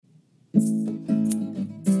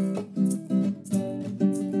Welcome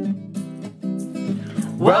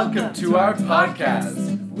to our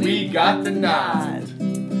podcast, We Got the Nod.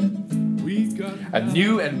 A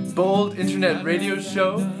new and bold internet radio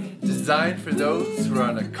show designed for those who are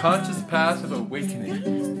on a conscious path of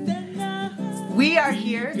awakening. We are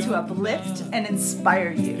here to uplift and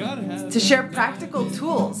inspire you, to share practical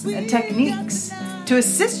tools and techniques to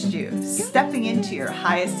assist you stepping into your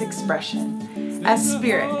highest expression as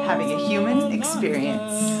spirit having a human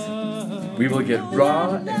experience. We will get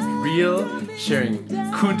raw and real, sharing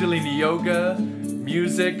Kundalini yoga,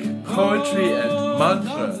 music, poetry, and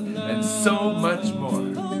mantra, and so much more.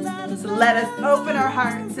 Let us open our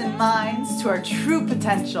hearts and minds to our true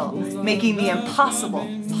potential, making the impossible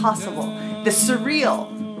possible, the surreal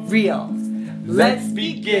real. Let's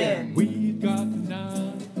begin. We got the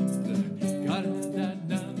nod. Gotta have that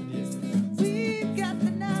nod, yeah. We got the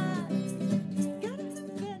nod. Gotta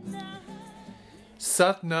have that nod.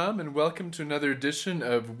 Satnam, and welcome to another edition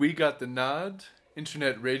of We Got the Nod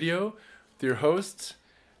Internet Radio with your host,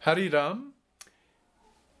 Hari Ram.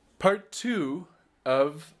 Part 2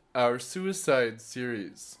 of our suicide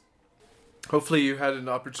series. Hopefully you had an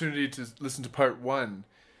opportunity to listen to part 1.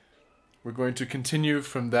 We're going to continue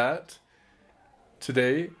from that.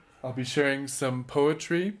 Today I'll be sharing some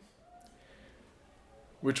poetry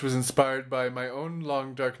which was inspired by my own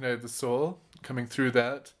long dark night of the soul, coming through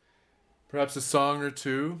that. Perhaps a song or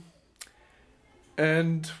two,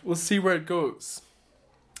 and we'll see where it goes.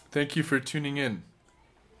 Thank you for tuning in.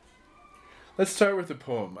 Let's start with a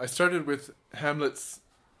poem. I started with Hamlet's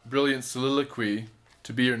brilliant soliloquy,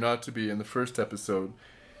 To Be or Not to Be, in the first episode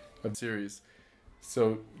of the series.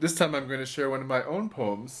 So this time I'm going to share one of my own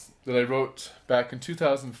poems that I wrote back in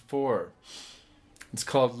 2004. It's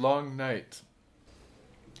called Long Night.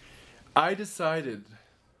 I decided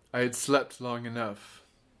I had slept long enough.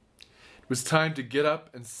 It was time to get up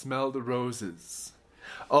and smell the roses.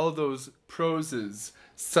 All those proses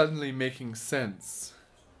suddenly making sense.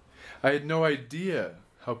 I had no idea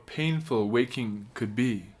how painful waking could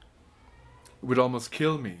be. It would almost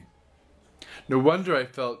kill me. No wonder I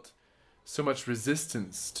felt so much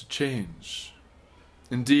resistance to change.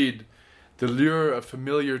 Indeed, the lure of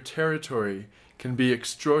familiar territory can be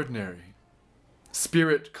extraordinary.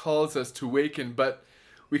 Spirit calls us to waken, but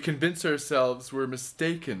we convince ourselves we're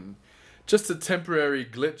mistaken, just a temporary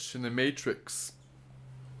glitch in the matrix,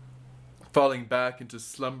 falling back into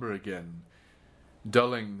slumber again,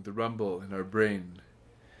 dulling the rumble in our brain.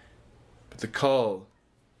 But the call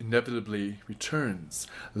inevitably returns,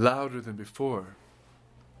 louder than before,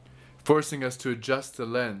 forcing us to adjust the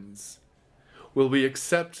lens. Will we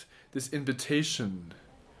accept this invitation?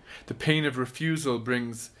 The pain of refusal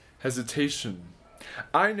brings hesitation.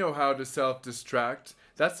 I know how to self-distract,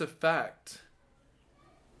 that's a fact.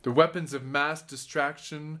 The weapons of mass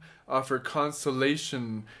distraction offer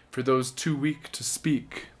consolation for those too weak to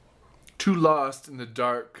speak, too lost in the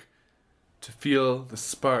dark to feel the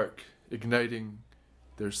spark igniting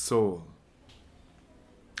their soul.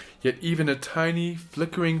 Yet even a tiny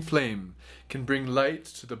flickering flame can bring light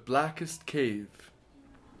to the blackest cave.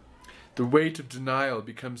 The weight of denial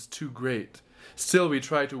becomes too great. Still we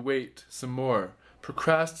try to wait some more,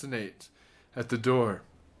 procrastinate at the door.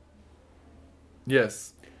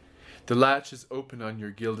 Yes, the latch is open on your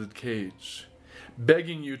gilded cage,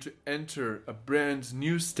 begging you to enter a brand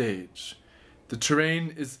new stage. The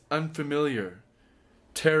terrain is unfamiliar,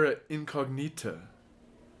 terra incognita.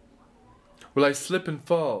 Will I slip and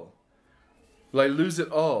fall? Will I lose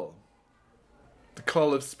it all? The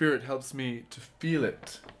call of spirit helps me to feel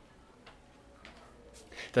it.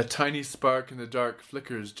 That tiny spark in the dark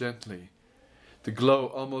flickers gently. The glow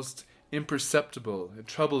almost imperceptible. It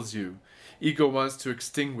troubles you. Ego wants to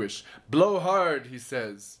extinguish. Blow hard, he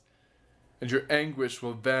says, and your anguish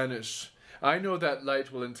will vanish. I know that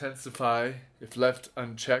light will intensify if left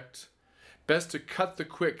unchecked. Best to cut the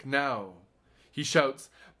quick now. He shouts,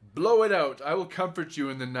 blow it out, I will comfort you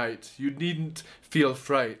in the night. You needn't feel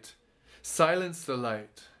fright. Silence the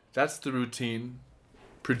light. That's the routine.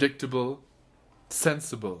 Predictable,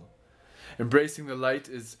 sensible. Embracing the light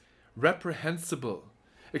is reprehensible.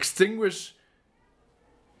 Extinguish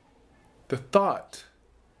the thought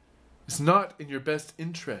is not in your best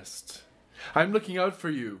interest. I'm looking out for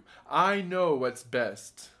you. I know what's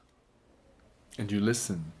best. And you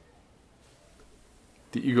listen.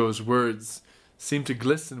 The ego's words seem to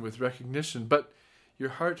glisten with recognition, but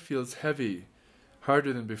your heart feels heavy,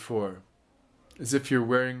 harder than before, as if you're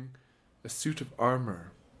wearing a suit of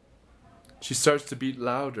armor. She starts to beat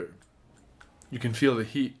louder. You can feel the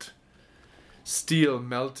heat. Steel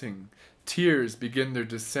melting. Tears begin their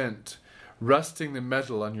descent. rusting the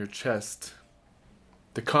metal on your chest.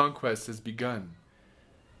 The conquest has begun.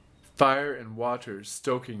 Fire and water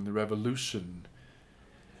stoking the revolution.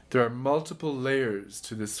 There are multiple layers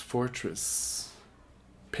to this fortress.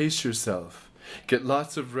 Pace yourself. Get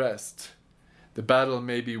lots of rest. The battle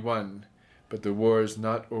may be won, but the war is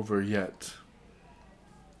not over yet.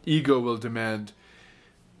 Ego will demand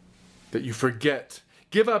that you forget.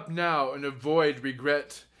 Give up now and avoid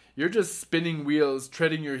regret. You're just spinning wheels,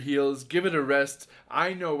 treading your heels. Give it a rest.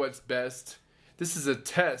 I know what's best. This is a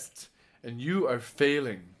test, and you are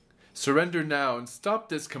failing. Surrender now and stop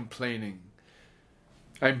this complaining.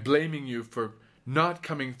 I'm blaming you for not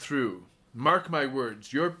coming through. Mark my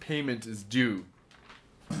words, your payment is due.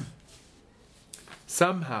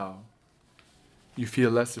 Somehow, you feel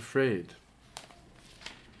less afraid.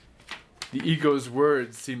 The ego's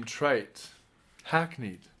words seem trite,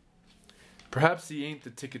 hackneyed. Perhaps he ain't the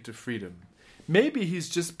ticket to freedom. Maybe he's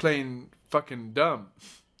just plain fucking dumb.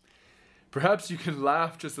 Perhaps you can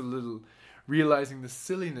laugh just a little, realizing the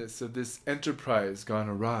silliness of this enterprise gone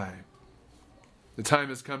awry. The time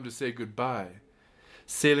has come to say goodbye,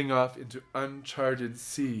 sailing off into uncharted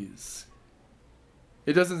seas.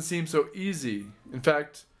 It doesn't seem so easy. In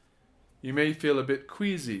fact, you may feel a bit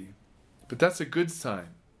queasy, but that's a good sign.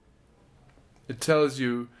 It tells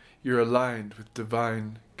you you're aligned with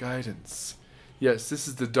divine guidance. Yes, this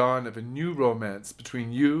is the dawn of a new romance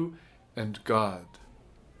between you and God.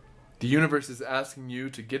 The universe is asking you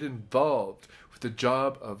to get involved with the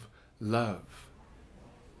job of love.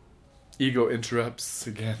 Ego interrupts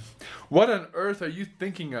again. What on earth are you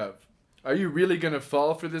thinking of? Are you really going to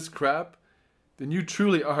fall for this crap? Then you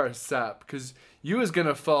truly are a sap, because you is going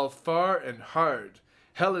to fall far and hard.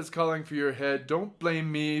 Hell is calling for your head. Don't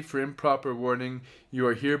blame me for improper warning. You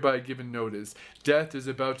are hereby given notice. Death is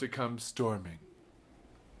about to come storming.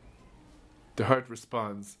 The heart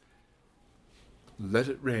responds, let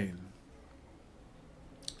it rain.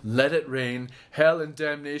 Let it rain. Hell and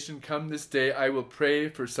damnation come this day. I will pray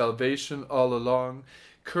for salvation all along.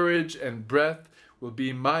 Courage and breath will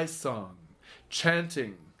be my song,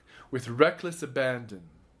 chanting with reckless abandon.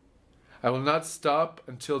 I will not stop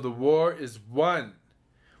until the war is won.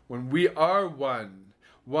 When we are one,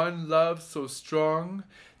 one love so strong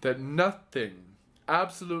that nothing,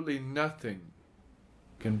 absolutely nothing,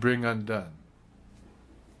 can bring undone.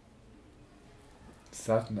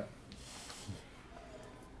 Satnam.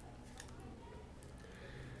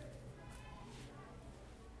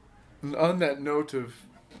 And on that note of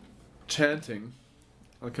chanting,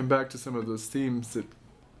 I'll come back to some of those themes that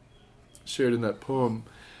shared in that poem.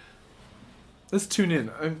 Let's tune in.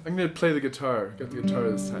 I'm going to play the guitar. Got the guitar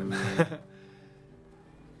this time.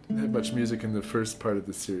 Didn't have much music in the first part of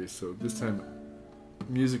the series, so this time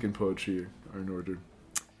music and poetry are in order.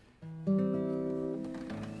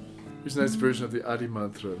 Here's a nice version of the Adi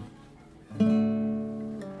Mantra.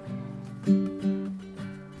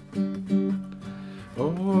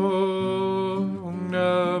 Om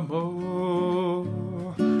Namo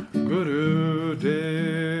Guru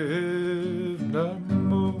Dev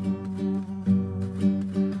Namo.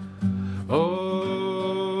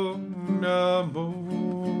 Om Namo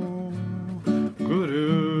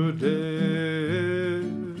Guru Dev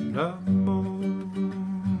Namo.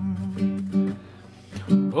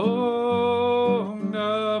 Om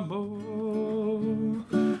Namo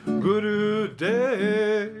Guru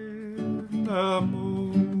Dev Namo.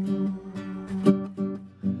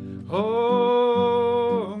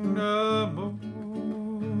 Om Namo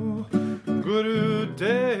Guru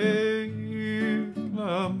Dev Namo. Om Namo Guru Dev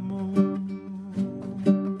Namo.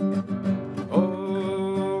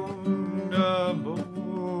 Om Namo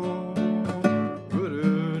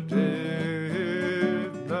Guru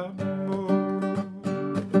Dev Namo.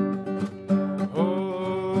 Om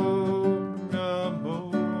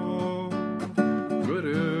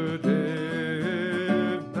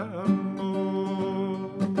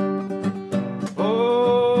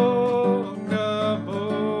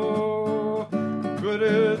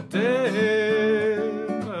Guru Dev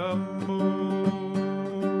Namo.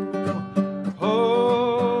 Om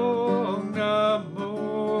Namo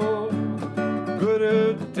Guru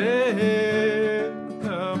Dev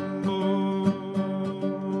Namo.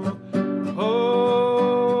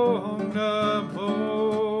 Om Namo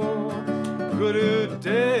Guru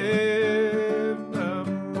Dev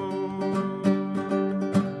Namo.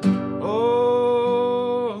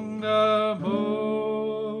 Om Namo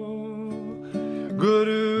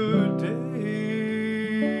Guru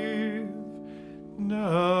Dev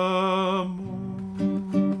Namo.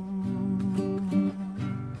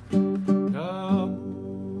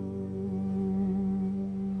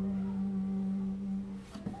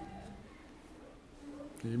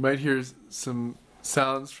 might hear some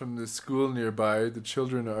sounds from the school nearby. The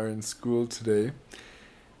children are in school today.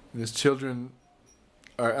 And as children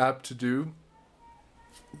are apt to do,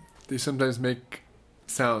 they sometimes make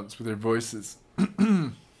sounds with their voices.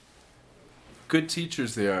 Good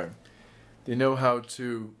teachers they are. They know how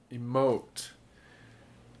to emote,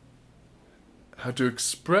 how to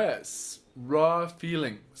express raw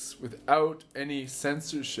feelings without any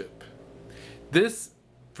censorship. This,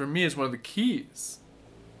 for me, is one of the keys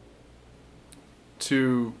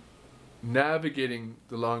to navigating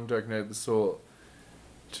the long dark night of the soul,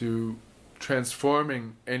 to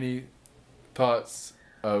transforming any thoughts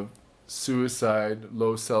of suicide,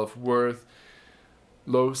 low self-worth,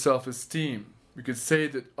 low self-esteem. We could say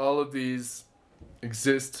that all of these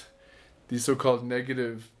exist, these so-called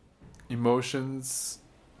negative emotions,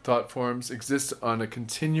 thought forms exist on a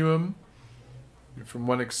continuum from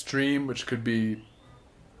one extreme, which could be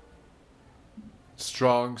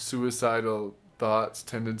strong suicidal thoughts,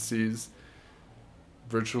 tendencies,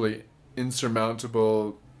 virtually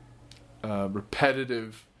insurmountable,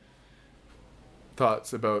 repetitive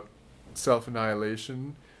thoughts about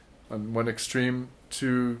self-annihilation on one extreme,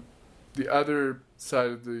 to the other side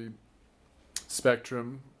of the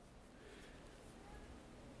spectrum.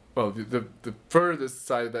 Well, the furthest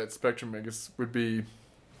side of that spectrum, I guess, would be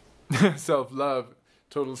self-love,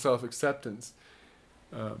 total self-acceptance.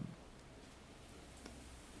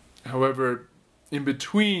 However, in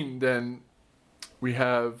between, then, we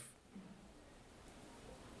have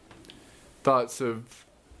thoughts of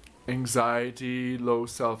anxiety, low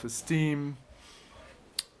self-esteem,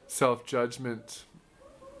 self-judgment,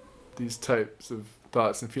 these types of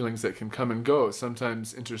thoughts and feelings that can come and go,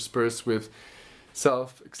 sometimes interspersed with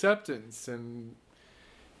self-acceptance and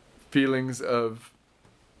feelings of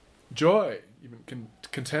joy, even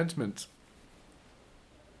contentment.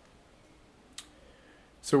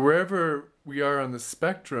 So wherever we are on the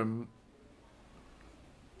spectrum,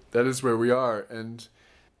 that is where we are. And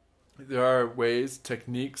there are ways,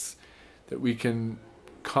 techniques that we can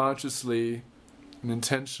consciously and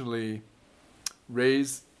intentionally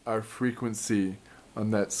raise our frequency on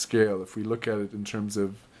that scale, if we look at it in terms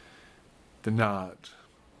of the Nod,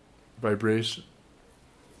 vibration.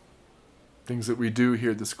 Things that we do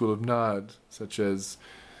here at the School of Nod, such as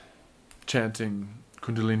chanting,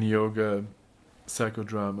 Kundalini Yoga,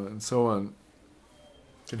 psychodrama, and so on,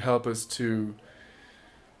 can help us to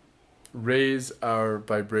raise our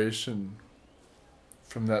vibration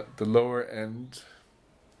from the lower end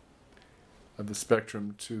of the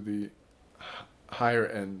spectrum to the higher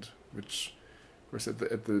end, which, of course, at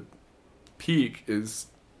the peak is,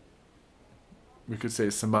 we could say,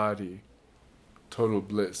 samadhi, total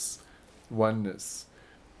bliss, oneness.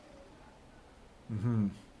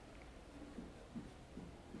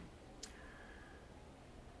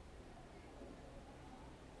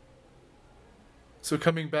 So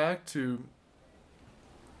coming back to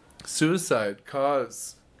suicide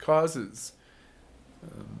causes,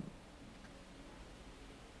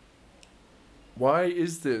 why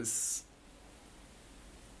is this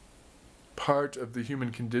part of the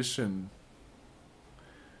human condition?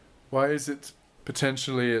 Why is it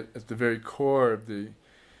potentially at the very core of the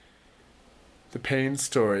pain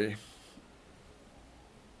story?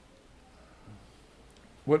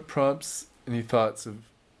 What prompts any thoughts of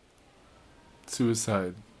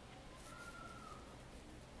suicide?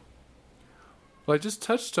 Well, I just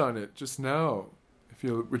touched on it just now,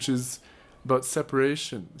 which is about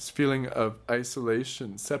separation, this feeling of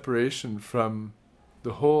isolation, separation from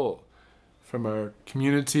the whole, from our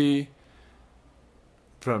community,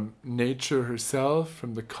 from nature herself,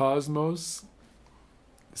 from the cosmos,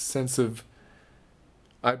 a sense of,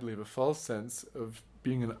 I believe, a false sense of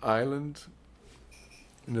being an island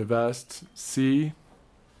in a vast sea.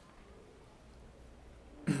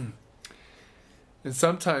 And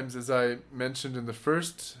sometimes, as I mentioned in the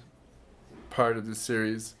first part of the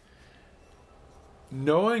series,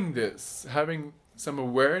 knowing this, having some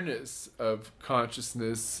awareness of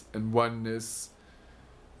consciousness and oneness,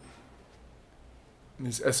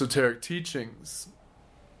 these esoteric teachings,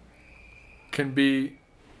 can be,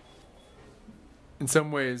 in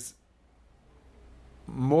some ways,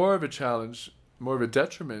 more of a challenge, more of a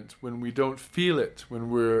detriment when we don't feel it,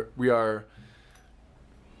 when we are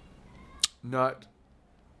not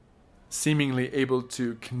seemingly able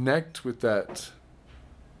to connect with that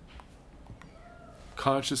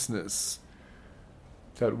consciousness,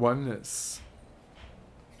 that oneness.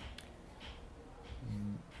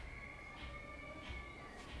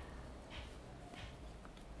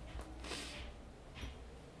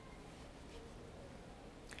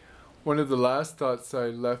 One of the last thoughts I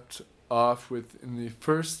left off with in the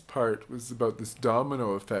first part was about this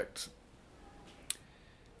domino effect.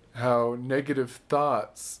 How negative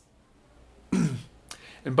thoughts,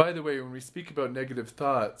 and by the way, when we speak about negative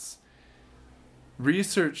thoughts,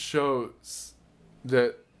 research shows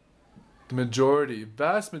that the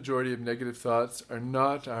vast majority of negative thoughts are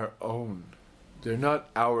not our own. They're not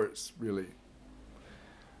ours, really.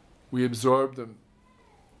 We absorb them.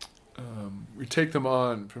 We take them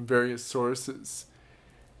on from various sources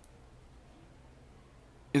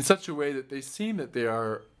in such a way that they seem that they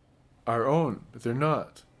are our own, but they're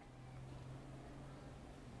not.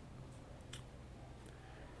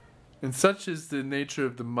 And such is the nature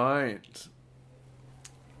of the mind,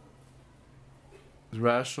 the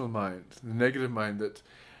rational mind, the negative mind, that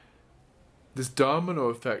this domino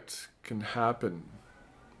effect can happen.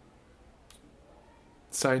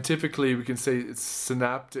 Scientifically, we can say it's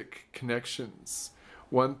synaptic connections.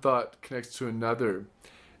 One thought connects to another.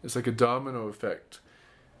 It's like a domino effect,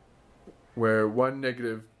 where one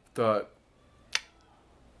negative thought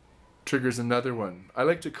triggers another one. I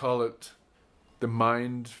like to call it the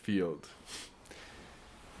mind field.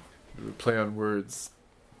 Play on words.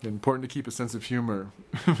 It's important to keep a sense of humor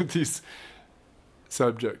with these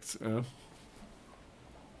subjects.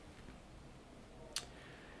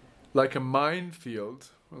 Like a minefield,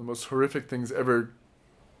 one of the most horrific things ever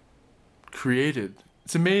created.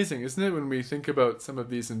 It's amazing, isn't it, when we think about some of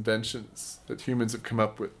these inventions that humans have come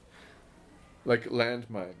up with, like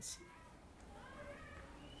landmines.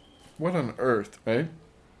 What on earth, right?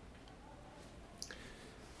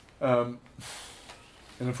 And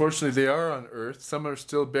unfortunately they are on Earth. Some are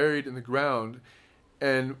still buried in the ground,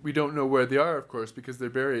 and we don't know where they are, of course, because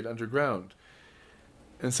they're buried underground.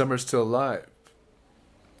 And some are still alive.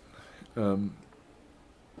 And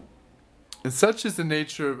such is the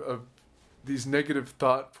nature of these negative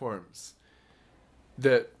thought forms,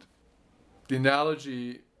 that the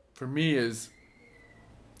analogy for me is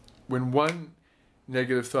when one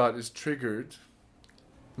negative thought is triggered,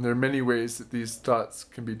 and there are many ways that these thoughts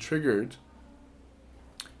can be triggered.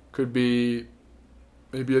 Could be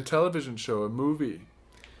maybe a television show, a movie,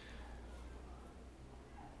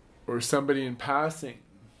 or somebody in passing,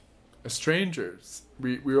 a stranger.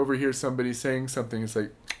 We overhear somebody saying something, it's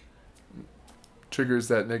like triggers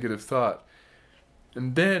that negative thought.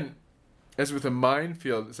 And then, as with a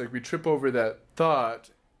minefield, it's like we trip over that thought,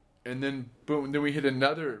 and then boom, then we hit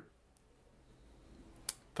another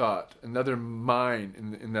thought, another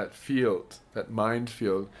mine in that field, that mind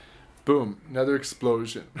field. Boom, another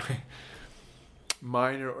explosion.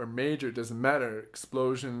 Minor or major, it doesn't matter.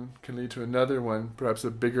 Explosion can lead to another one, perhaps a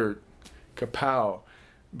bigger kapow.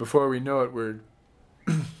 Before we know it, we're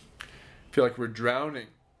feel like we're drowning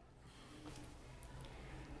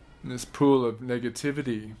in this pool of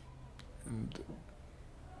negativity and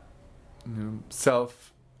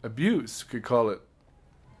self-abuse, we could call it.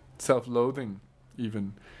 Self-loathing,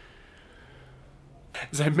 even.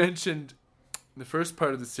 As I mentioned in the first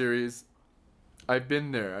part of the series, I've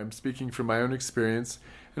been there. I'm speaking from my own experience,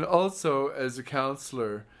 and also as a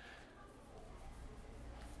counselor,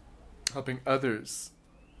 helping others.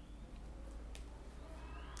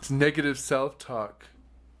 This negative self-talk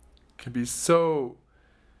can be so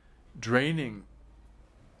draining,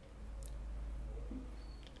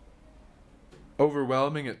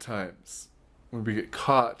 overwhelming at times when we get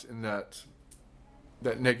caught in that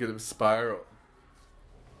negative spiral.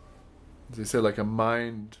 As I said, like a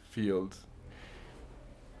mind field,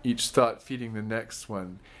 each thought feeding the next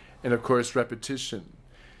one. And of course, repetition.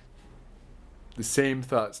 The same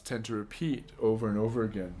thoughts tend to repeat over and over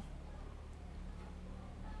again.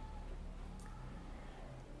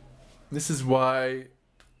 This is why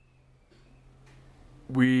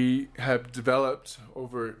we have developed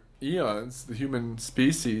over eons, the human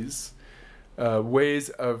species, ways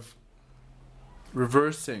of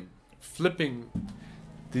reversing, flipping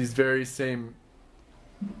these very same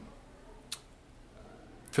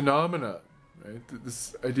phenomena. Right?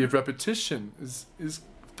 This idea of repetition is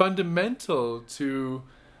fundamental to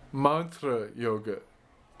mantra yoga,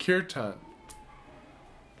 kirtan,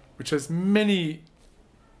 which has many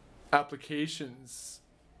applications.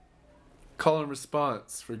 Call and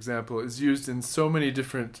response, for example, is used in so many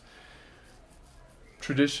different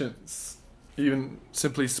traditions, even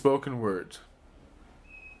simply spoken word.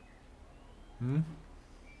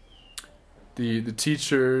 The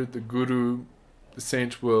teacher, the guru, the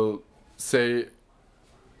saint will say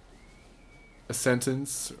a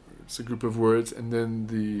sentence, it's a group of words, and then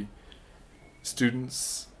the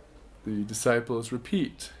students, the disciples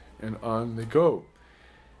repeat, and on they go.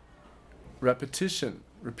 Repetition,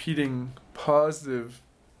 repeating positive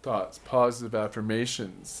thoughts, positive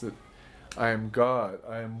affirmations that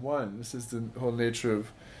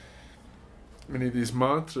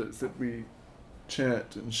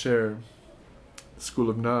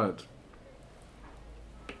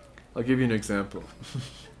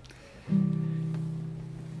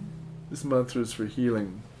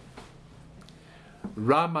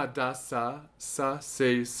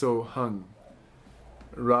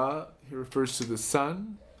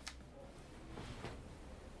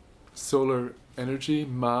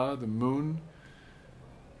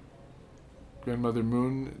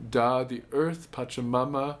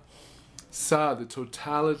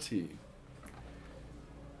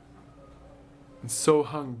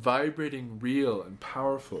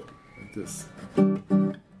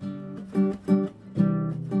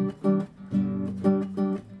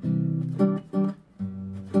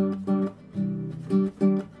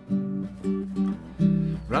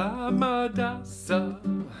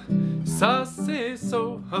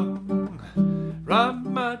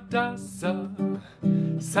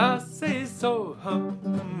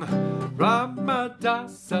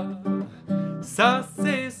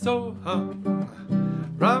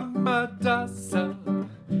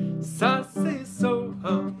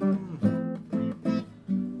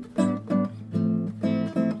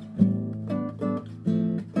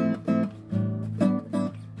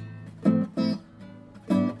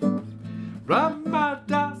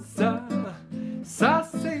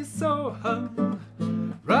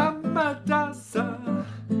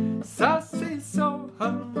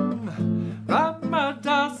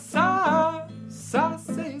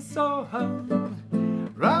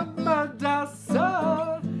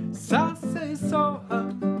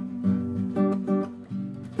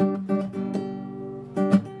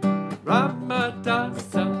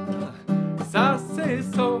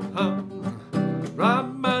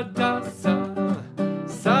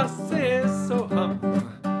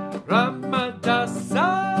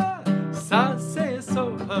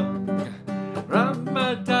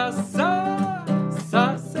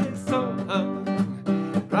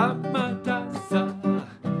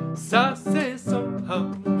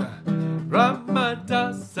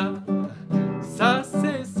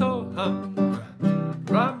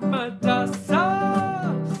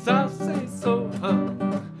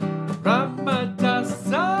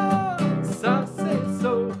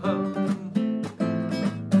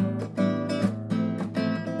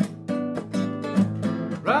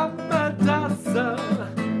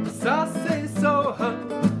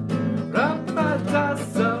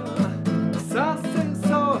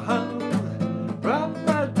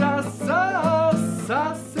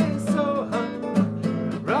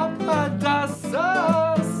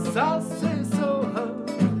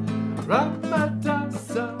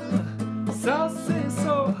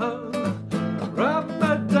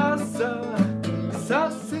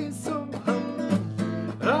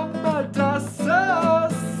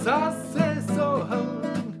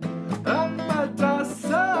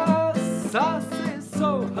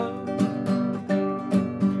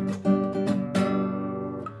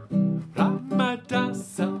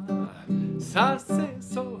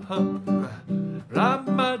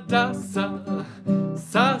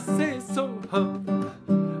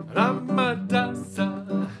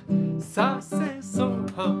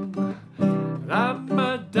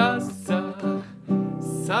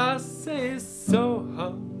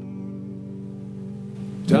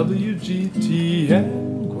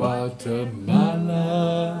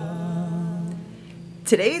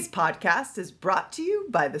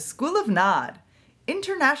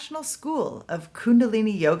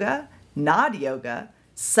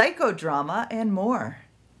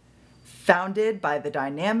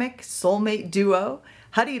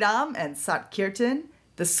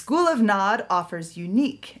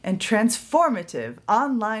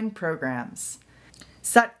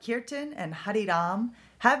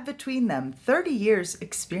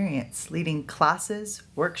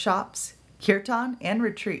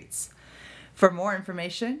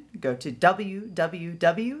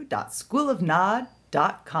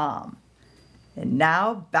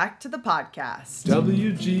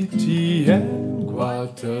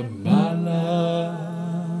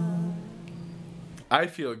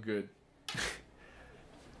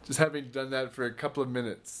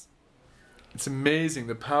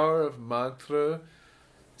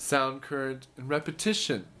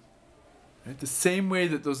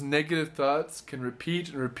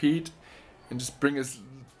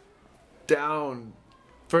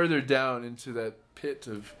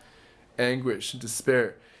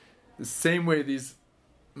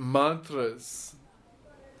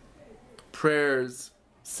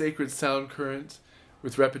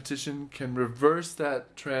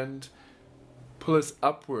pull us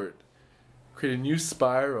upward, create a new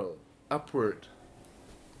spiral, upward,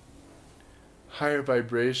 higher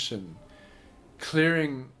vibration,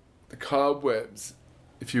 clearing the cobwebs,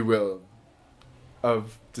 if you will,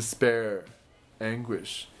 of despair,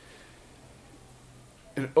 anguish,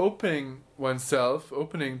 and opening oneself,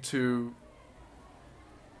 opening to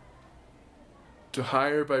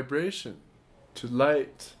higher vibration, to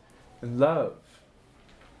light and love,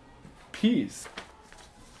 peace.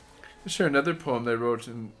 I'll share another poem that I wrote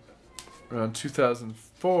in around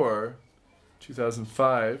 2004,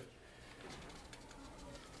 2005.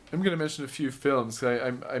 I'm going to mention a few films.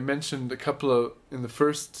 I mentioned a couple in the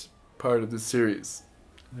first part of the series.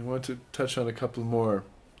 I want to touch on a couple more.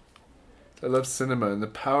 I love cinema and the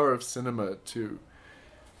power of cinema to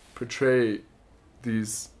portray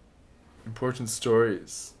these important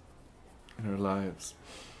stories in our lives.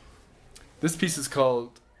 This piece is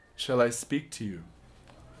called Shall I Speak to You?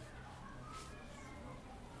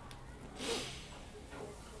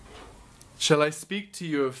 Shall I speak to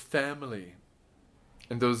you of family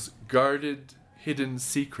and those guarded, hidden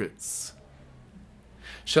secrets?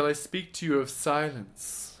 Shall I speak to you of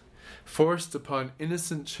silence, forced upon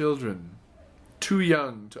innocent children, too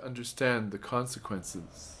young to understand the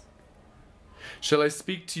consequences? Shall I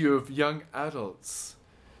speak to you of young adults,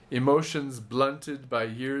 emotions blunted by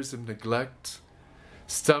years of neglect,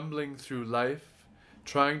 stumbling through life,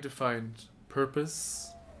 trying to find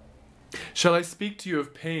purpose? Shall I speak to you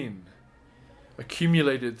of pain,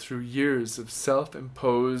 accumulated through years of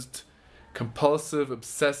self-imposed, compulsive,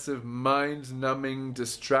 obsessive, mind-numbing,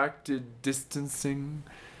 distracted distancing?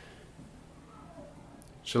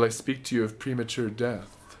 Shall I speak to you of premature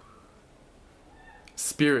death?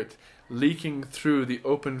 Spirit leaking through the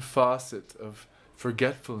open faucet of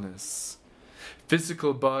forgetfulness,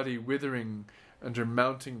 physical body withering under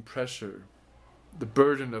mounting pressure, the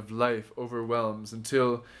burden of life overwhelms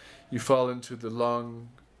until you fall into the long,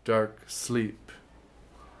 dark sleep.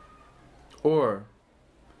 Or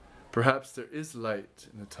perhaps there is light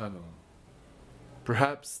in the tunnel.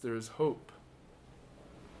 Perhaps there is hope.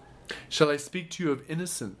 Shall I speak to you of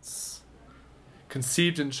innocence,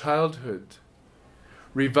 conceived in childhood,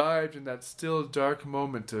 revived in that still dark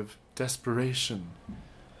moment of desperation,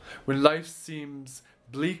 when life seems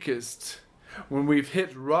bleakest, when we've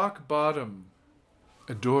hit rock bottom,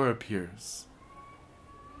 a door appears?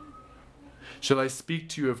 Shall I speak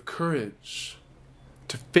to you of courage,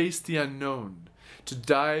 to face the unknown, to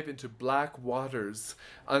dive into black waters,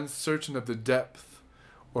 uncertain of the depth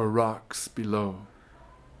or rocks below?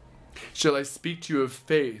 Shall I speak to you of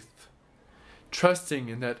faith, trusting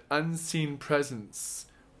in that unseen presence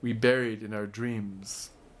we buried in our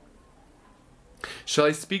dreams? Shall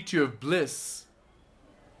I speak to you of bliss,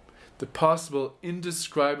 the possible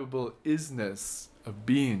indescribable isness of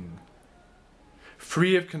being,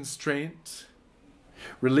 free of constraint,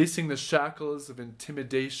 releasing the shackles of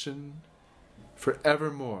intimidation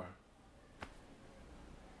forevermore?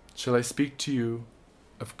 Shall I speak to you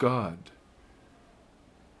of God?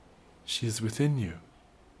 She is within you.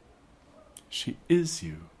 She is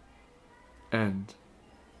you. And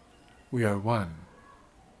we are one.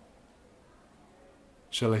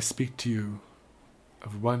 Shall I speak to you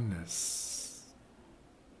of oneness?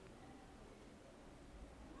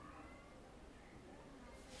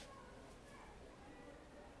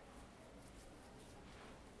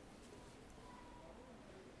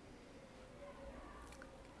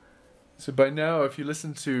 So by now, if you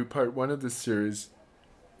listen to part one of this series,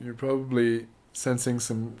 you're probably sensing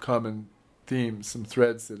some common themes, some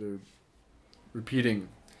threads that are repeating.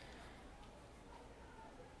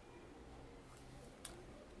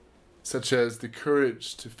 Such as the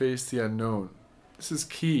courage to face the unknown. This is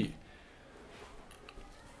key.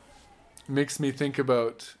 It makes me think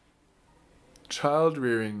about child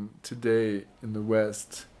rearing today in the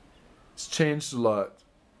West. It's changed a lot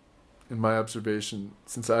in my observation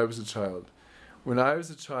since I was a child. When I was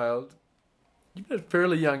a child, even at a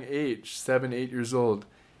fairly young age, 7, 8 years old,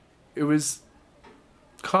 it was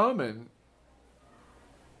common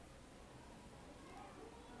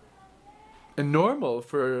and normal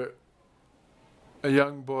for a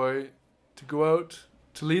young boy to go out,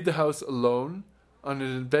 to leave the house alone on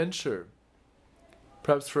an adventure,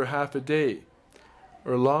 perhaps for half a day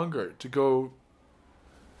or longer, to go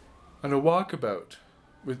on a walkabout,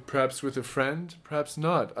 perhaps with a friend, perhaps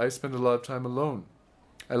not. I spend a lot of time alone.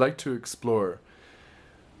 I like to explore.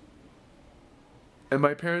 And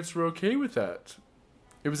my parents were okay with that.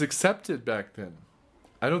 It was accepted back then.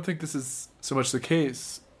 I don't think this is so much the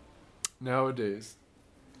case nowadays.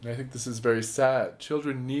 And I think this is very sad.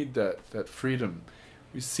 Children need that freedom.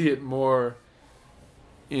 We see it more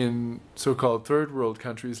in so-called third world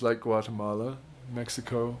countries like Guatemala,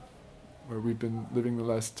 Mexico, where we've been living the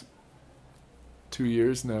last 2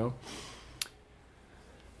 years now,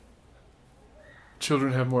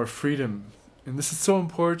 children have more freedom. And this is so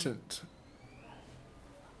important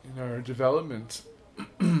in our development.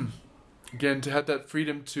 Again, to have that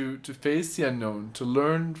freedom to face the unknown, to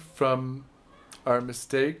learn from our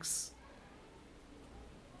mistakes,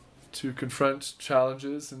 to confront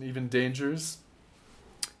challenges and even dangers.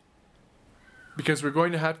 Because we're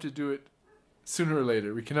going to have to do it sooner or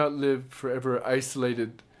later. We cannot live forever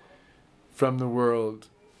isolated from the world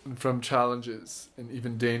and from challenges and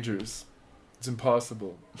even dangers. It's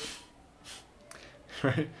impossible.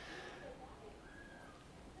 Right?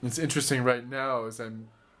 It's interesting right now as I'm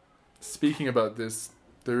speaking about this,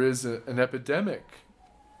 there is an epidemic.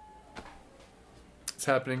 It's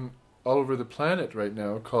happening all over the planet right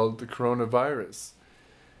now called the coronavirus.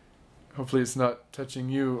 Hopefully it's not touching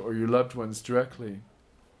you or your loved ones directly.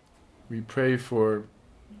 We pray for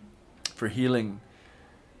healing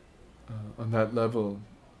on that level,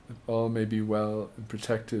 that all may be well and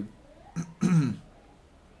protected.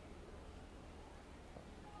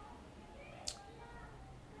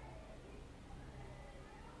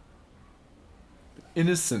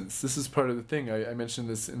 Innocence, this is part of the thing. I mentioned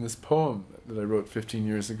this in this poem that I wrote 15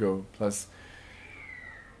 years ago, plus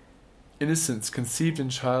innocence conceived in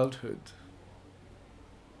childhood.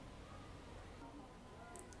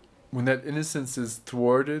 When that innocence is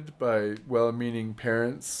thwarted by well-meaning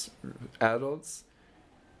parents or adults,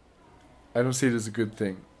 I don't see it as a good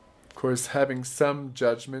thing. Of course, having some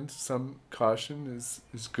judgment, some caution is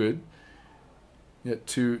good. Yet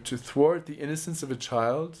to thwart the innocence of a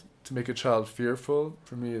child, to make a child fearful,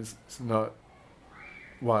 for me is not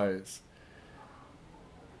wise.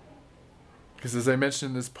 Because as I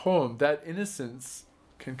mentioned in this poem, that innocence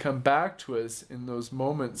can come back to us in those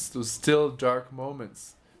moments, those still dark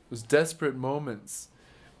moments, those desperate moments.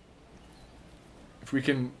 If we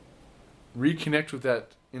can reconnect with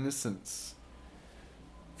that innocence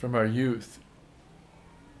from our youth,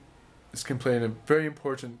 this can play a very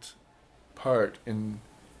important part in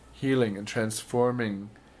healing and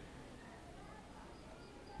transforming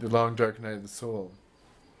the long dark night of the soul.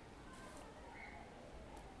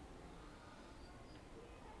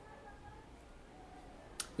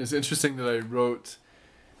 It's interesting that I wrote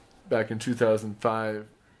back in 2005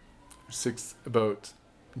 6 about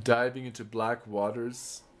diving into black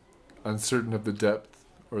waters, uncertain of the depth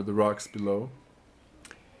or the rocks below,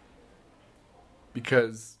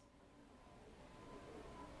 because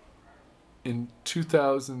in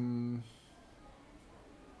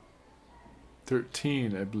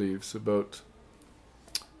 2013, I believe, so about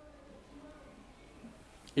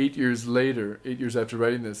 8 years later, 8 years after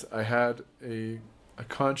writing this, I had a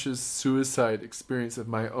conscious suicide experience of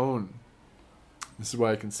my own. This is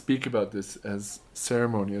why I can speak about this as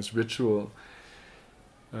ceremony, as ritual,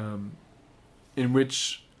 in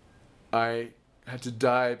which I had to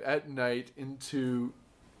dive at night into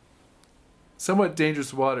somewhat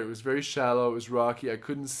dangerous water. It was very shallow, it was rocky, I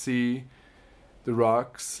couldn't see the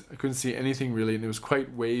rocks, I couldn't see anything really, and it was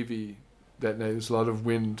quite wavy that night. There was a lot of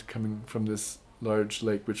wind coming from this large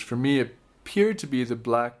lake, which for me appeared to be the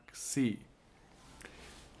Black Sea.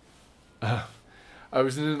 I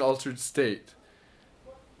was in an altered state,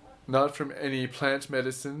 not from any plant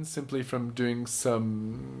medicine, simply from doing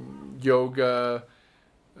some yoga,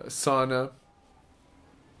 sauna.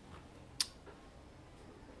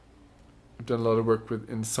 I've done a lot of work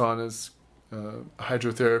in saunas,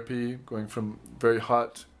 hydrotherapy, going from very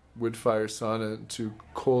hot wood fire sauna to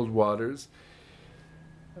cold waters.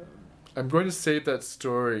 I'm going to save that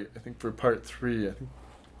story, I think, for part 3. I think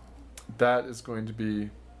that is going to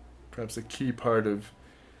be perhaps a key part of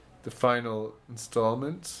the final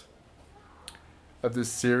installment of this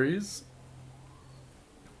series,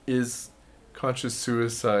 is conscious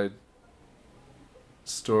suicide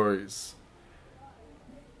stories.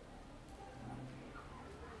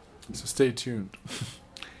 So stay tuned.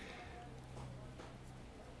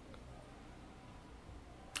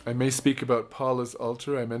 I may speak about Paula's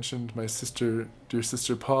altar. I mentioned my sister, dear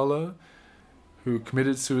sister Paula, who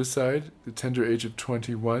committed suicide at the tender age of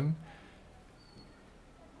 21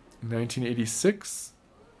 in 1986.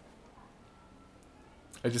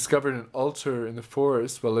 I discovered an altar in the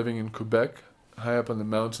forest while living in Quebec, high up on the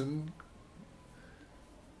mountain.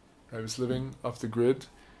 I was living off the grid,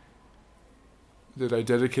 that I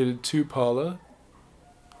dedicated to Paula,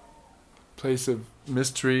 place of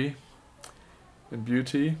mystery and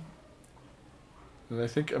beauty. And I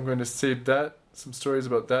think I'm going to save some stories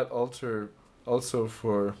about that altar also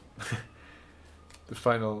for the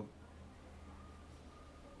final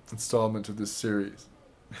installment of this series.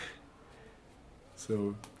 So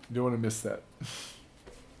you don't want to miss that.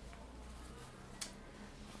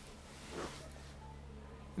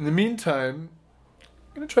 In the meantime,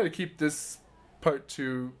 I'm going to try to keep this part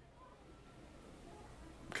 2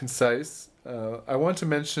 concise. I want to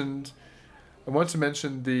mention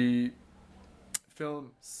the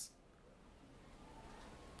films,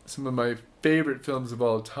 some of my favorite films of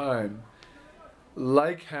all time,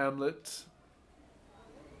 like Hamlet,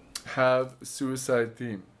 have a suicide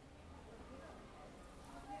theme.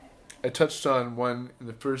 I touched on one in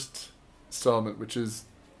the first installment, which is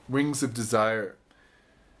Wings of Desire.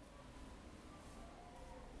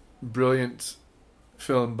 Brilliant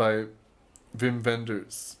film by Wim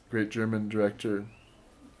Wenders, great German director,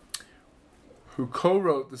 who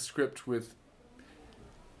co-wrote the script with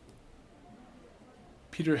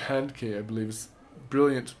Peter Handke, I believe, is a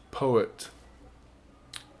brilliant poet,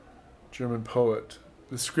 German poet.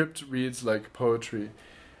 The script reads like poetry.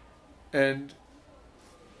 And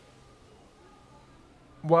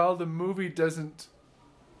while the movie doesn't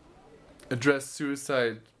address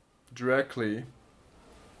suicide directly,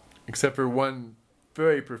 except for one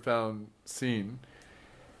very profound scene,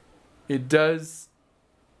 it does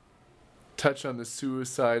touch on the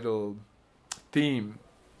suicidal theme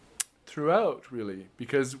throughout, really,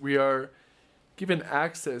 because we are given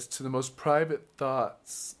access to the most private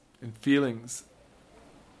thoughts and feelings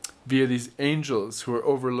via these angels who are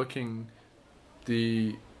overlooking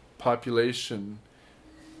the population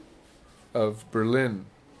of Berlin.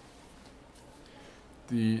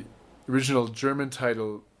 The original German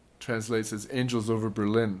title translates as Angels over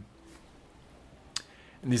Berlin.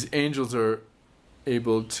 And these angels are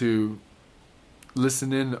able to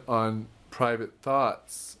listen in on private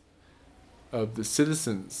thoughts of the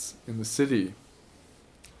citizens in the city.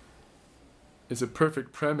 It's a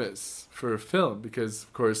perfect premise for a film because,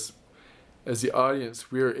 of course, as the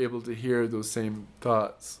audience, we are able to hear those same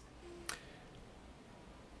thoughts.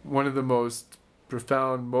 One of the most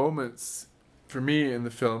profound moments for me in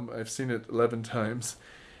the film, I've seen it 11 times,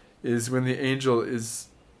 is when the angel is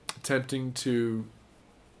attempting to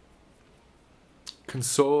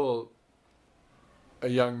console a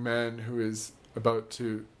young man who is about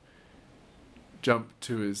to jump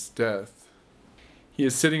to his death. He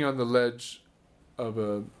is sitting on the ledge of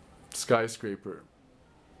a skyscraper,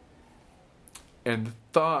 and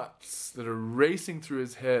thoughts that are racing through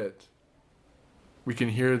his head, we can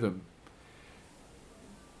hear them.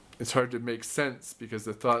 It's hard to make sense because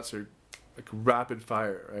the thoughts are like rapid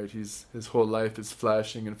fire, right? His whole life is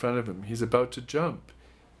flashing in front of him. He's about to jump.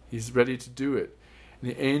 He's ready to do it.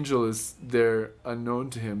 And the angel is there, unknown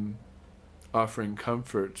to him, offering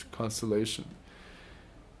comfort, consolation.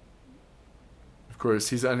 Of course,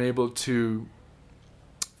 he's unable to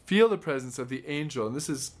feel the presence of the angel. And this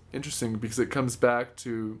is interesting because it comes back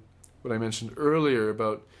to what I mentioned earlier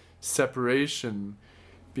about separation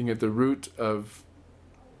being at the root of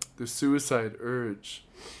the suicide urge.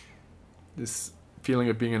 This feeling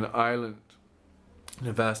of being an island in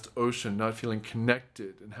a vast ocean, not feeling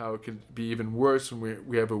connected, and how it can be even worse when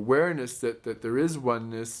we have awareness that there is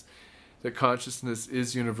oneness, that consciousness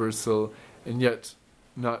is universal, and yet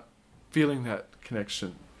not feeling that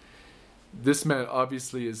connection. This man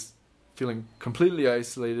obviously is feeling completely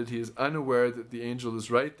isolated. He is unaware that the angel is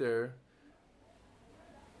right there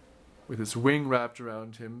with his wing wrapped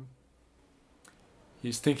around him.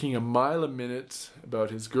 He's thinking a mile a minute about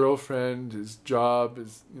his girlfriend, his job,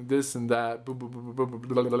 his this and that.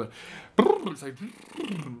 It's like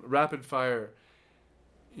rapid fire,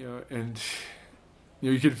 and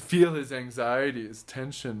you could feel his anxiety, his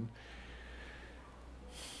tension,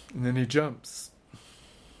 and then he jumps.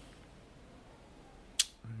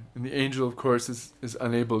 And the angel, of course, is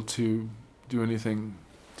unable to do anything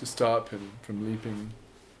to stop him from leaping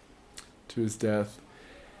to his death.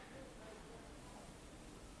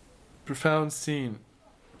 Profound scene.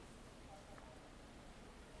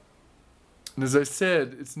 And as I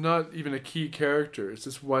said, it's not even a key character. It's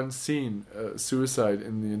just one scene, suicide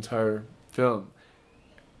in the entire film.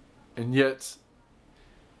 And yet,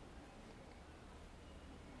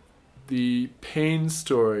 the pain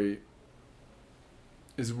story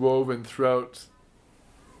is woven throughout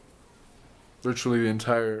virtually the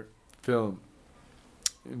entire film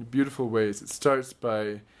in beautiful ways. It starts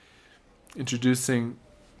by introducing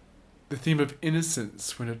the theme of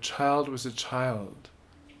innocence, when a child was a child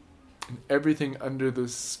and everything under the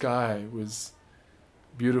sky was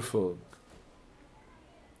beautiful.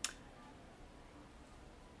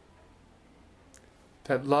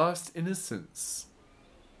 That lost innocence,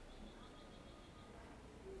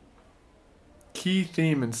 key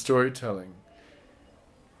theme in storytelling.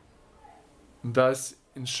 Thus,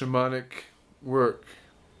 in shamanic work,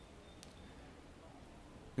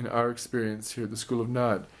 in our experience here at the School of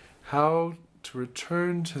Nod, how to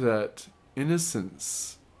return to that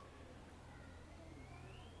innocence,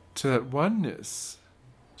 to that oneness,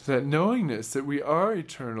 to that knowingness that we are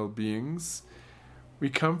eternal beings. We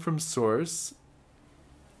come from Source.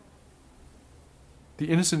 The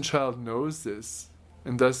innocent child knows this,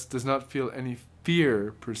 and thus does not feel any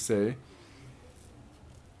fear per se.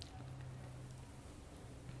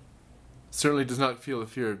 Certainly does not feel a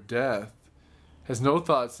fear of death, has no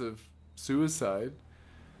thoughts of suicide.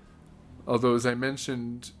 Although, as I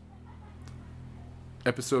mentioned,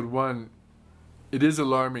 episode 1, it is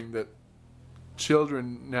alarming that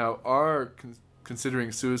children now are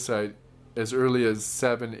considering suicide as early as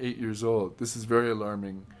 7, 8 years old. This is very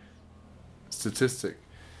alarming statistic.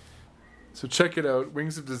 So check it out,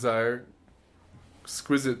 Wings of Desire,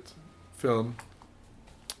 exquisite film.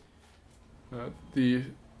 The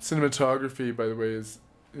cinematography, by the way,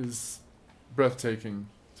 is breathtaking.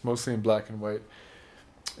 It's mostly in black and white.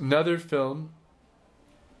 Another film,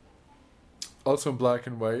 also in black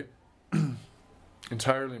and white,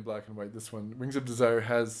 entirely in black and white, this one. Wings of Desire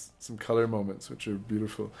has some color moments which are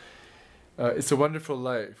beautiful. It's a Wonderful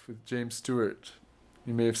Life with James Stewart.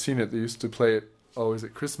 You may have seen it. They used to play it always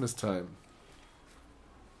at Christmas time.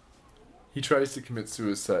 He tries to commit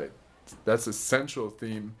suicide. That's a central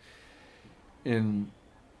theme in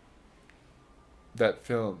that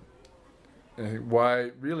film. And I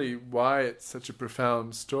think why it's such a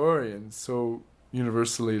profound story and so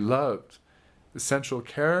universally loved. The central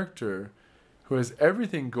character who has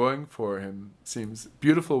everything going for him, seems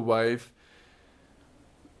beautiful wife,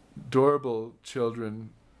 adorable children,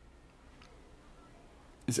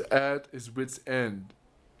 is at his wit's end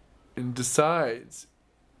and decides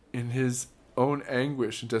in his own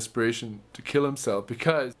anguish and desperation to kill himself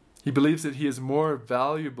because he believes that he is more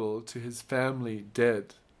valuable to his family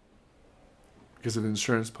dead because of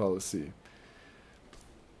insurance policy.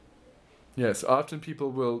 Yes, often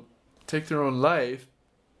people will take their own life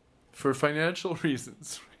for financial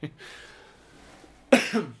reasons, right?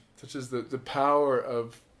 Such as the power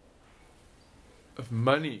of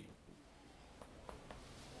money.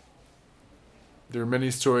 There are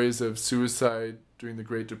many stories of suicide during the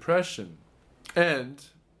Great Depression. And,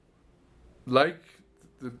 like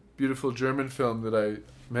the beautiful German film that I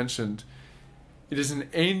mentioned, it is an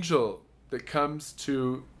angel that comes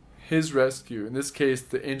to his rescue. In this case,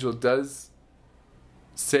 the angel does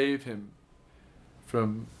save him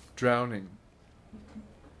from drowning.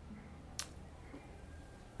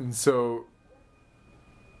 And so,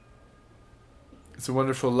 It's a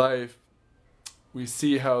Wonderful Life. We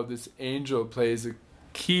see how this angel plays a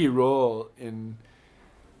key role in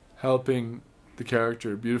helping the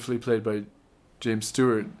character, beautifully played by James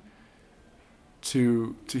Stewart,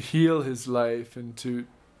 to heal his life and to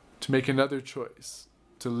make another choice,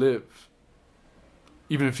 to live,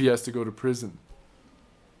 even if he has to go to prison.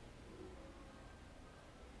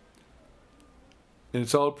 And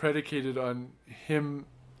it's all predicated on him,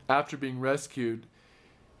 after being rescued,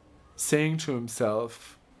 saying to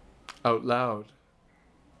himself out loud,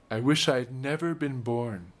 "I wish I'd never been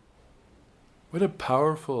born." What a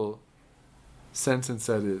powerful sentence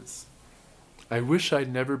that is. I wish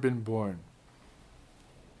I'd never been born.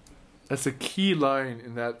 That's a key line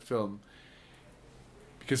in that film.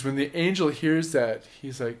 Because when the angel hears that,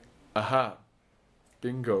 he's like, aha,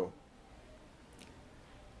 bingo.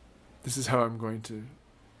 This is how I'm going to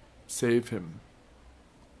save him.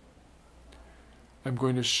 I'm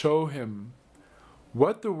going to show him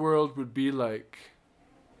what the world would be like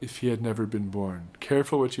if he had never been born.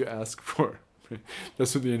 Careful what you ask for.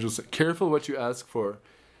 That's what the angel said. Careful what you ask for.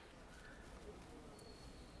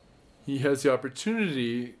 He has the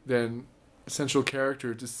opportunity, then, essential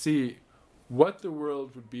character, to see what the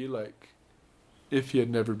world would be like if he had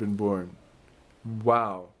never been born.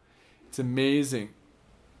 Wow. It's amazing.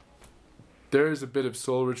 There is a bit of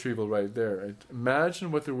soul retrieval right there. Right?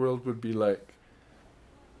 Imagine what the world would be like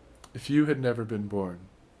if you had never been born.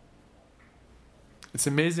 It's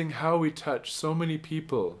amazing how we touch so many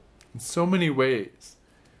people in so many ways.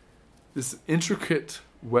 This intricate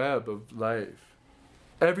web of life.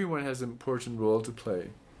 Everyone has an important role to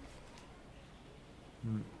play.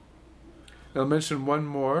 I'll mention one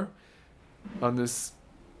more on this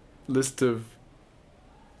list of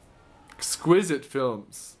exquisite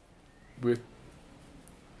films with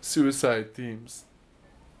suicide themes.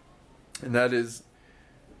 And that is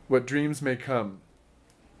What Dreams May Come.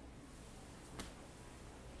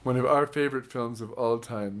 One of our favorite films of all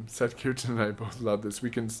time. Seth Kirtan and I both love this.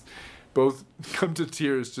 We can both come to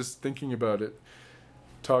tears just thinking about it,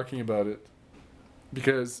 talking about it.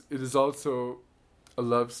 because it is also a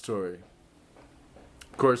love story.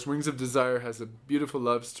 Of course, Wings of Desire has a beautiful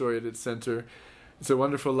love story at its center. It's a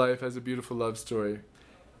Wonderful Life has a beautiful love story.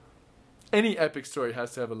 Any epic story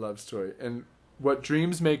has to have a love story. And What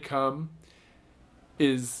Dreams May Come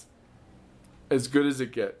is as good as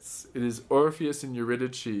it gets. It is Orpheus and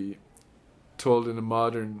Eurydice told in a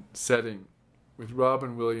modern setting with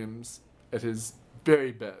Robin Williams at his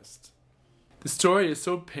very best. The story is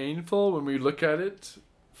so painful when we look at it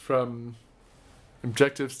from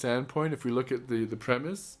objective standpoint. If we look at the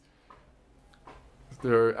premise,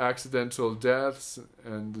 there are accidental deaths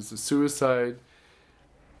and there's a suicide.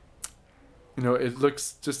 You know, it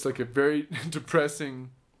looks just like a very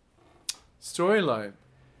depressing storyline,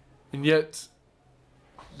 and yet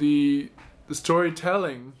the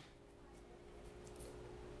storytelling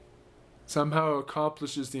somehow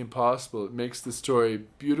accomplishes the impossible. It makes the story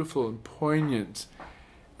beautiful and poignant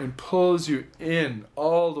and pulls you in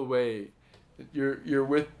all the way. You're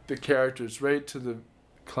with the characters right to the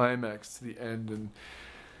climax, to the end, and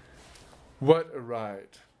what a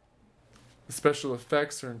ride. The special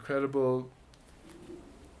effects are incredible.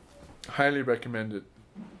 Highly recommended.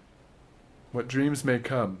 What Dreams May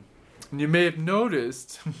Come. And you may have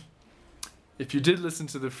noticed, if you did listen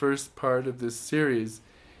to the first part of this series,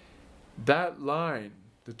 that line,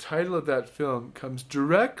 the title of that film, comes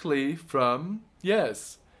directly from,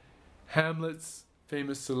 yes, Hamlet's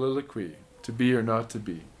famous soliloquy, To Be or Not to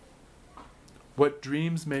Be. What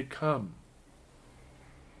dreams may come.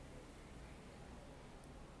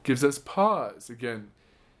 Gives us pause again.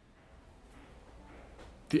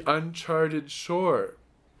 The uncharted shore.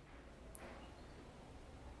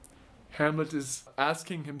 Hamlet is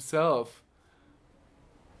asking himself,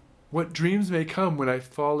 what dreams may come when I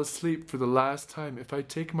fall asleep for the last time? If I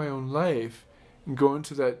take my own life and go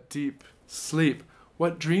into that deep sleep,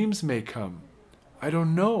 what dreams may come? I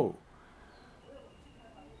don't know.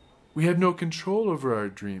 We have no control over our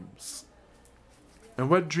dreams. And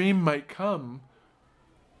what dream might come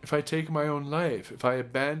if I take my own life, if I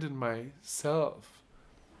abandon myself,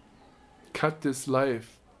 cut this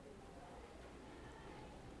life?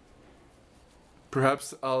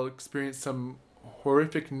 Perhaps I'll experience some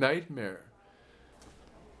horrific nightmare.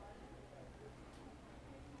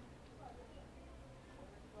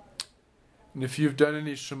 And if you've done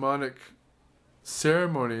any shamanic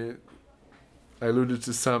ceremony, I alluded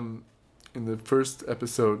to some in the first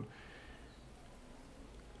episode,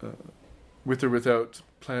 with or without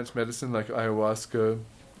plant medicine like ayahuasca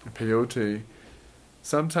and peyote,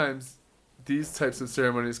 sometimes these types of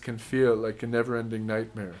ceremonies can feel like a never-ending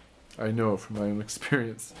nightmare. I know from my own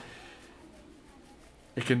experience.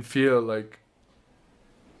 It can feel like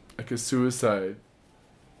a suicide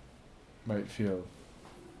might feel.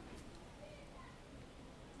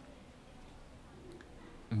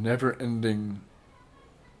 A never-ending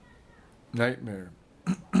nightmare.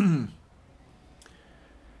 And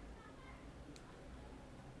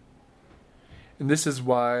this is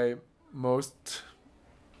why most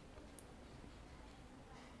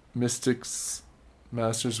mystics,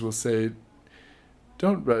 masters will say,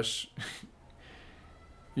 don't rush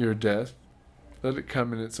your death. Let it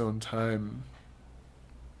come in its own time.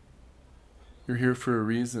 You're here for a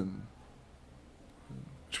reason,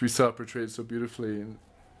 which we saw portrayed so beautifully in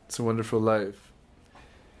It's a Wonderful Life.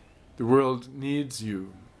 The world needs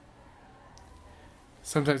you.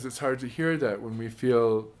 Sometimes it's hard to hear that when we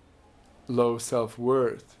feel low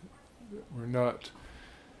self-worth. We're not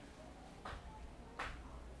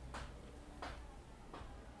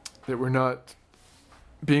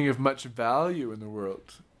being of much value in the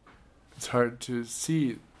world. It's hard to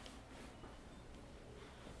see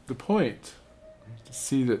the point, to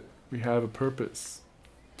see that we have a purpose.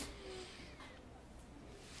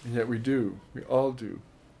 And yet we do. We all do.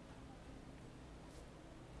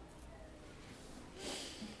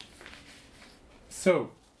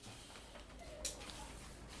 So,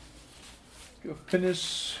 I'll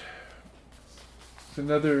finish with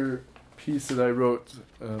another piece that I wrote.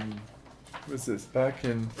 Was this back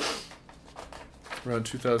in around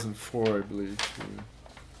 2004, I believe.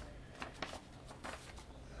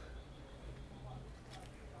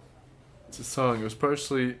 It's a song. It was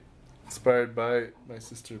partially inspired by my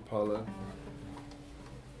sister Paula.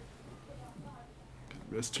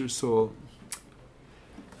 Rest her soul.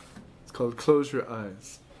 It's called Close Your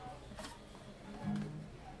Eyes.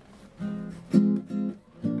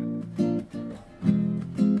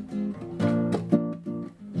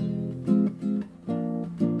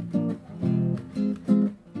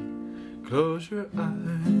 Close your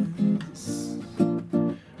eyes.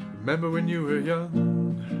 Remember when you were young,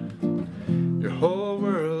 your whole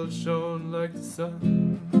world shone like the the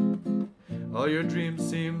sun. All your dreams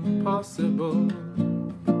seem possible.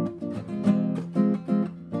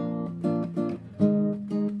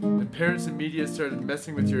 And parents and media started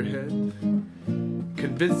messing with your head,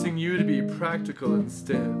 convincing you to be practical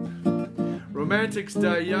instead. Romantics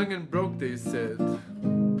die young and broke, they said.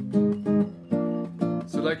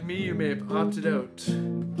 So like me, you may have opted out,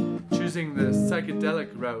 choosing the psychedelic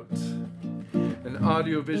route. An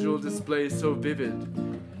audiovisual display so vivid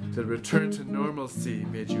that return to normalcy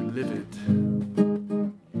made you livid.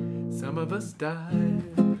 Some of us died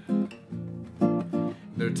in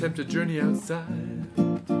their attempted journey outside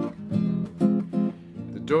the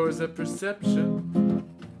doors of perception,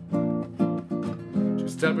 too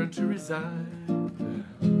stubborn to reside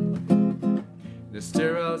in a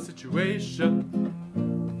sterile situation.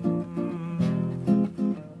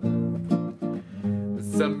 But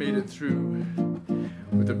some made it through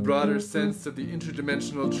with a broader sense of the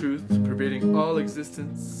interdimensional truth pervading all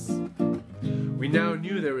existence. We now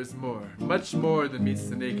knew there was more, much more than meets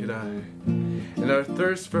the naked eye, and our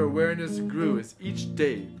thirst for awareness grew as each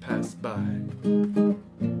day passed by.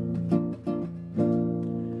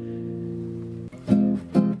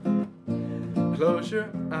 Close your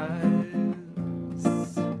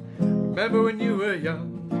eyes. Remember when you were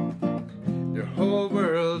young, your whole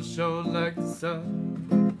world shone like the sun.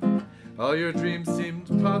 All your dreams seemed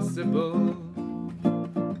possible.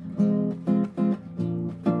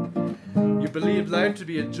 You believed life to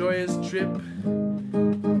be a joyous trip.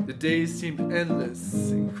 The days seemed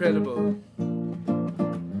endless, incredible.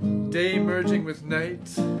 Day merging with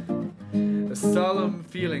night, a solemn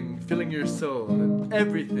feeling filling your soul that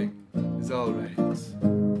everything is alright.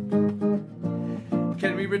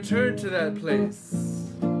 Can we return to that place?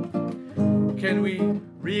 Can we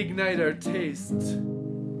reignite our taste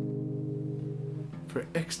for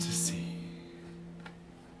ecstasy?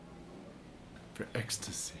 For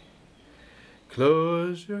ecstasy.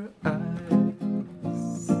 Close your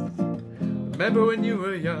eyes. Remember when you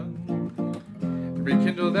were young, and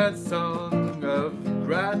rekindle that song of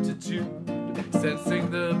gratitude, sensing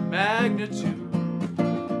the magnitude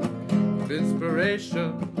of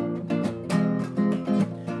inspiration.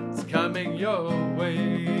 It's coming your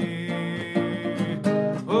way.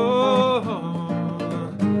 Oh,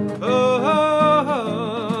 oh,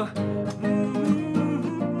 oh,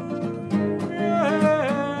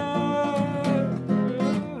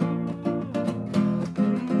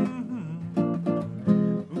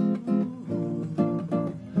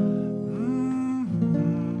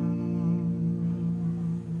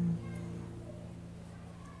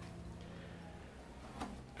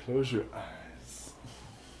 Close your eyes.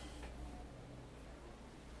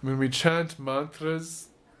 When we chant mantras,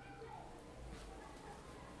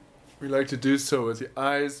 we like to do so with the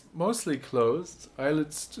eyes mostly closed,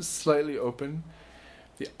 eyelids just slightly open.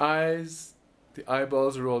 The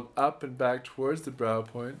eyeballs are rolled up and back towards the brow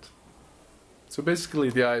point. So basically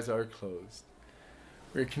the eyes are closed.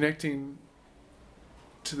 We're connecting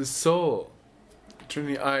to the soul. Turn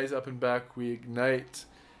the eyes up and back, we ignite,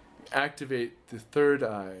 activate the third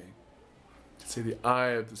eye. Say the eye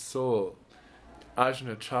of the soul,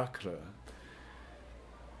 Ajna Chakra.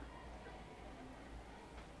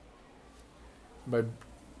 By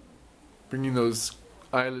bringing those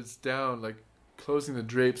eyelids down, like closing the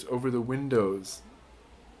drapes over the windows,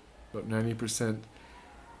 about 90%,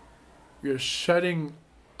 we are shutting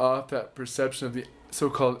off that perception of the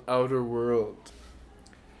so-called outer world,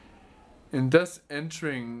 and thus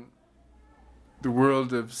entering the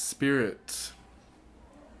world of spirit,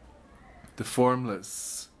 the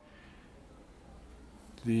formless,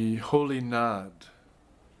 the holy Nad.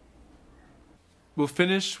 We'll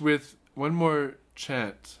finish with one more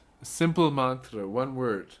chant, a simple mantra, one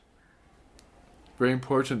word, very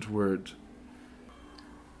important word,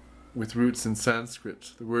 with roots in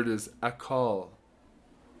Sanskrit. The word is akal.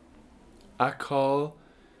 Akal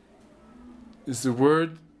is the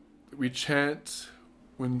word that we chant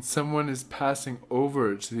when someone is passing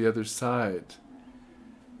over to the other side.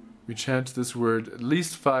 We chant this word at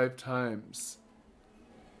least 5 times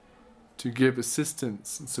to give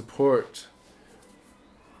assistance and support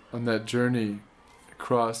on that journey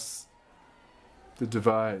across the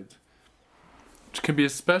divide, which can be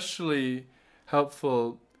especially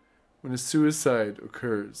helpful when a suicide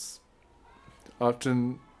occurs.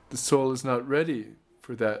 Often the soul is not ready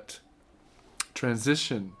for that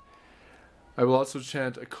transition. I will also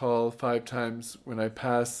chant a call 5 times when I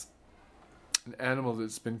pass an animal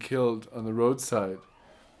that's been killed on the roadside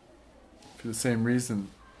for the same reason.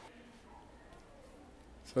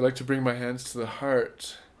 So I like to bring my hands to the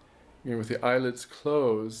heart, again with the eyelids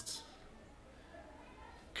closed,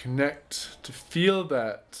 connect, to feel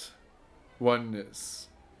that oneness.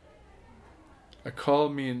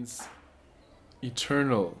 Akal means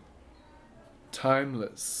eternal,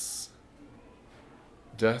 timeless,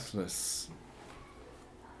 deathless.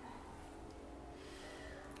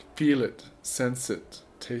 Feel it, sense it,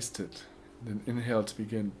 taste it. Then inhale to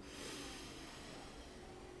begin.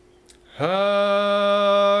 Hakal.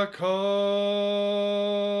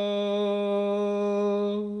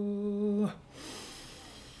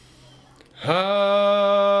 Hakal.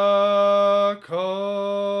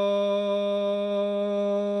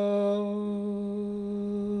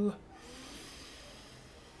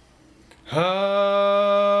 Hakal.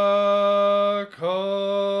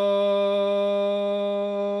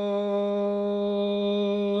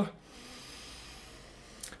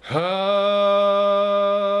 Hakal.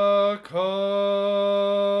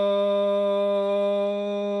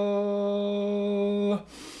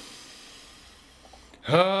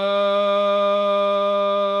 Hakal.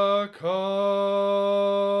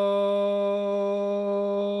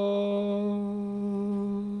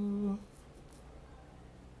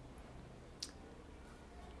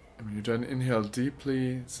 And when you're done, inhale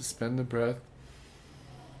deeply, suspend the breath.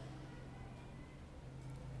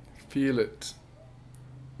 Feel it.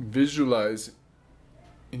 Visualize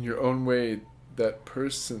in your own way that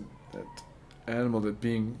person, that animal, that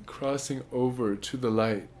being crossing over to the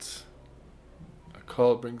light. A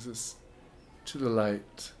call brings us to the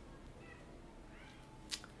light.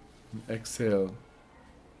 And exhale.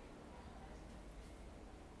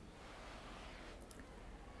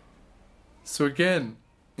 So again,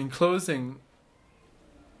 in closing,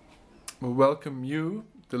 we'll welcome you,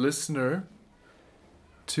 the listener,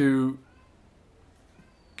 to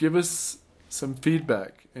give us some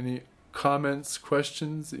feedback, any comments,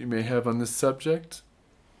 questions that you may have on this subject,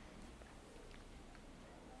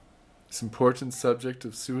 this important subject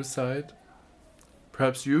of suicide.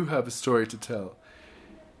 Perhaps you have a story to tell.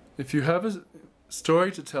 If you have a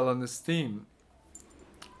story to tell on this theme,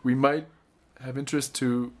 we might have interest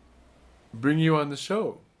to bring you on the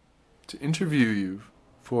show, to interview you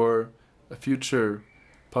for a future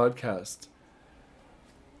podcast.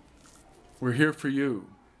 We're here for you.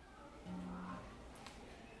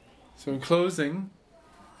 So in closing,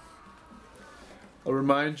 I'll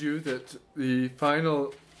remind you that the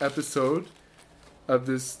final episode of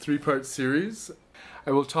this 3-part series,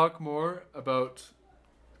 I will talk more about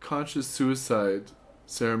conscious suicide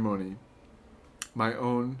ceremony, my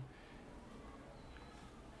own,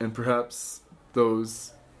 and perhaps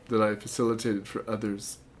those that I facilitated for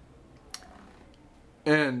others.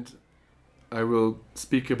 And I will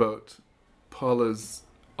speak about Paula's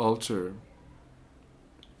altar,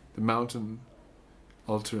 the mountain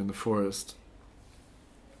altar in the forest.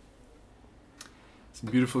 Some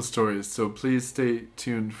beautiful stories, so please stay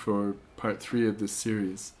tuned for part 3 of this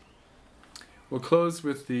series. We'll close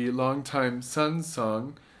with the Longtime Sun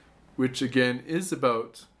song, which again is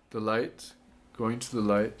about the light, going to the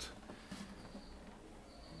light.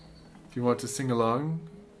 If you want to sing along,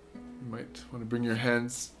 you might want to bring your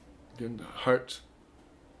hands again to heart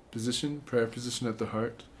position, prayer position at the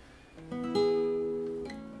heart.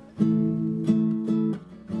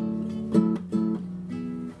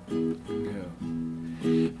 Inhale.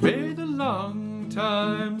 May the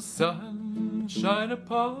long-time sun shine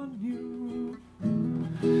upon you,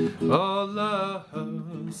 all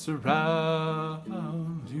love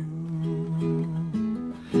surround you,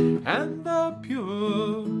 and the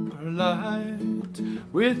pure light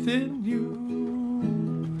within you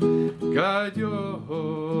guide your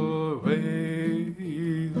way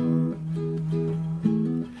on.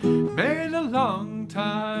 May the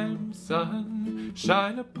long-time sun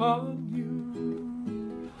shine upon you,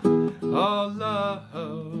 all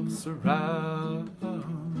love surround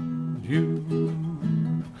you,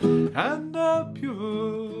 and the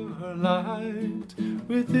pure light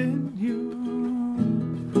within you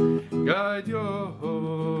guide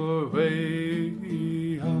your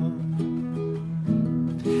way on.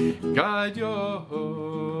 Guide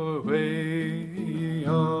your way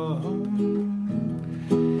on.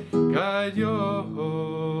 Guide your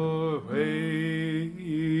way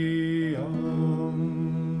on.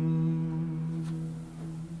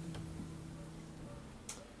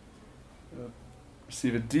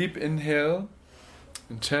 Receive a deep inhale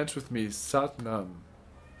and chant with me Satnam.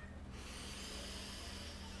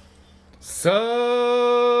 Satnam.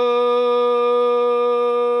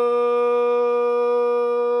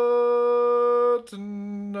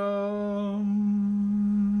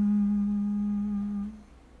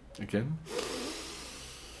 Again.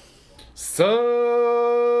 Satnam.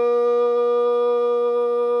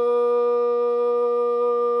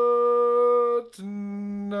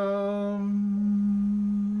 Nam.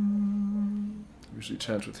 Usually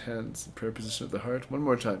chant with hands in prayer position of the heart. One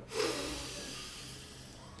more time.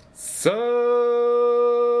 Sat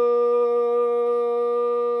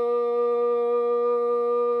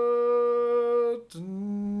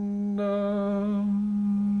Nam.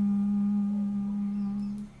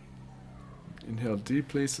 Inhale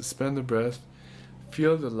deeply, suspend the breath.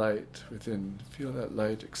 Feel the light within. Feel that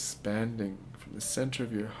light expanding from the center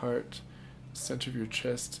of your heart, the center of your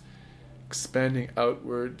chest, expanding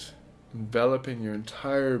outward, enveloping your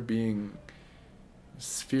entire being. A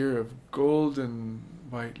sphere of golden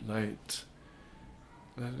white light.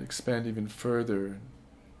 Let it expand even further,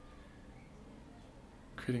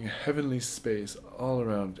 creating a heavenly space all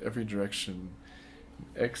around every direction.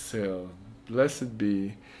 Exhale. Blessed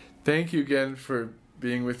be. Thank you again for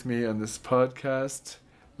being with me on this podcast.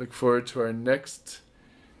 Look forward to our next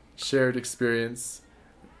shared experience.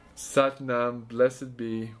 Sat Nam, blessed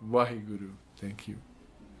be, Waheguru. Thank you.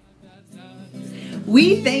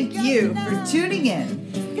 We thank you for tuning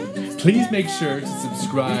in. Please make sure to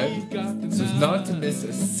subscribe so as not to miss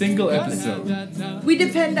a single episode. We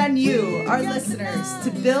depend on you, our listeners,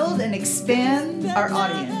 to build and expand our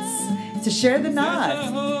audience, to share the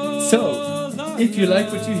nod. So, if you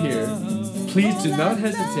like what you hear, please do not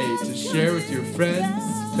hesitate to share with your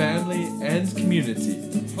friends, family, and community.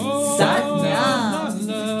 Sat Nam.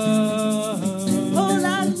 All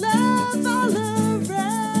our love all around.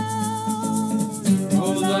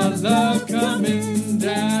 All our love coming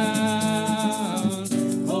down.